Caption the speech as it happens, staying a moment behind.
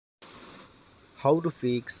How to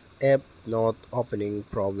fix app not opening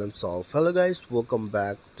problem solve. Hello guys, welcome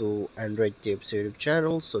back to Android Tips YouTube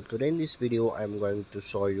channel. So today in this video I'm going to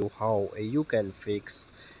show you how you can fix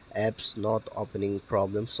apps not opening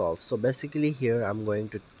problem solve. So basically here I'm going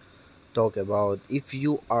to talk about if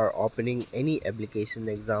you are opening any application.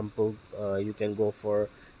 Example, you can go for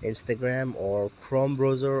Instagram or Chrome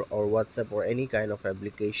browser or WhatsApp or any kind of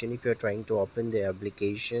application. If you're trying to open the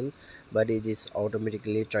application but it is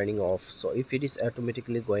automatically turning off, so if it is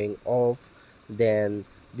automatically going off, then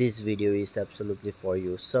this video is absolutely for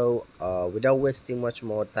you. So without wasting much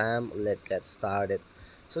more time, let's get started.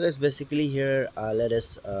 So guys, basically here, let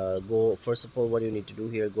us go. First of all, what you need to do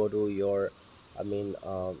here, go to your I mean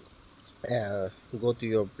uh, go to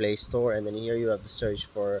your Play Store, and then here you have to search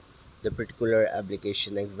for the particular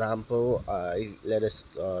application. Example, let us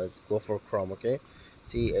go for Chrome. Okay,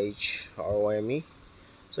 Chrome.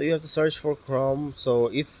 So you have to search for Chrome. So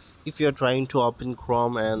if you're trying to open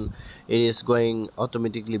Chrome and it is going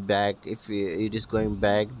automatically back, if it is going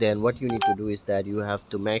back, then what you need to do is that you have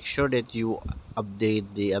to make sure that you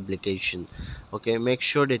update the application. Okay, make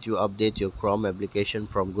sure that you update your Chrome application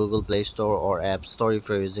from Google Play Store or App Store. If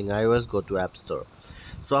you're using iOS, go to App Store.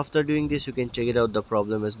 So after doing this, you can check it out the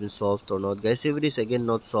problem has been solved or not. Guys, if it is again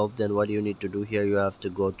not solved, then what you need to do here, you have to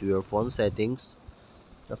go to your phone settings.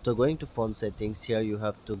 After going to phone settings, here you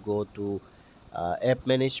have to go to app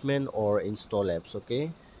management or install apps.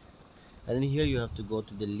 Okay, and then here you have to go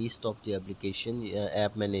to the list of the application,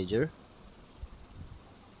 app manager.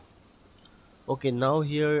 Okay, now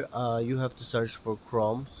here you have to search for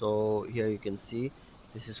Chrome. So here you can see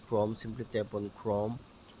this is Chrome. Simply tap on Chrome.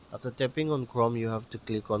 After tapping on Chrome, you have to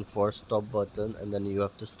click on force stop button, and then you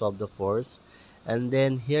have to stop the force, and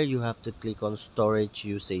then here you have to click on storage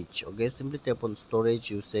usage. Okay, simply tap on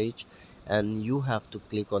storage usage, and you have to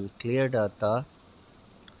click on clear data,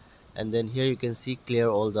 and then here you can see clear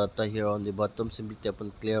all data here on the bottom. Simply tap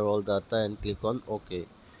on clear all data and click on OK,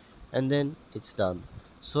 and then it's done.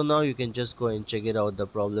 So now you can just go and check it out the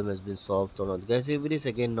problem has been solved or not. Guys, if it is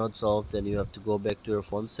again not solved, then you have to go back to your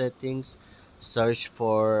phone settings, search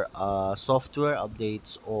for software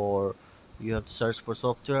updates, or you have to search for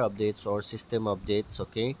software updates or system updates.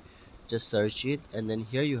 Okay, just search it, and then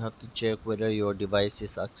here you have to check whether your device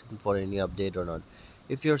is asking for any update or not.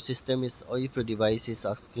 If your system is, or if your device is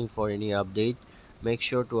asking for any update, make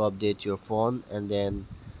sure to update your phone, and then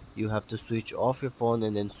you have to switch off your phone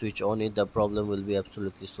and then switch on it. The problem will be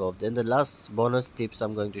absolutely solved. And the last bonus tips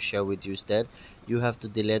I'm going to share with you is that you have to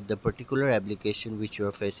delete the particular application which you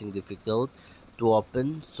are facing difficult to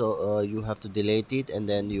open. So you have to delete it, and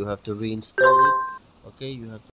then you have to reinstall it. Okay, you have to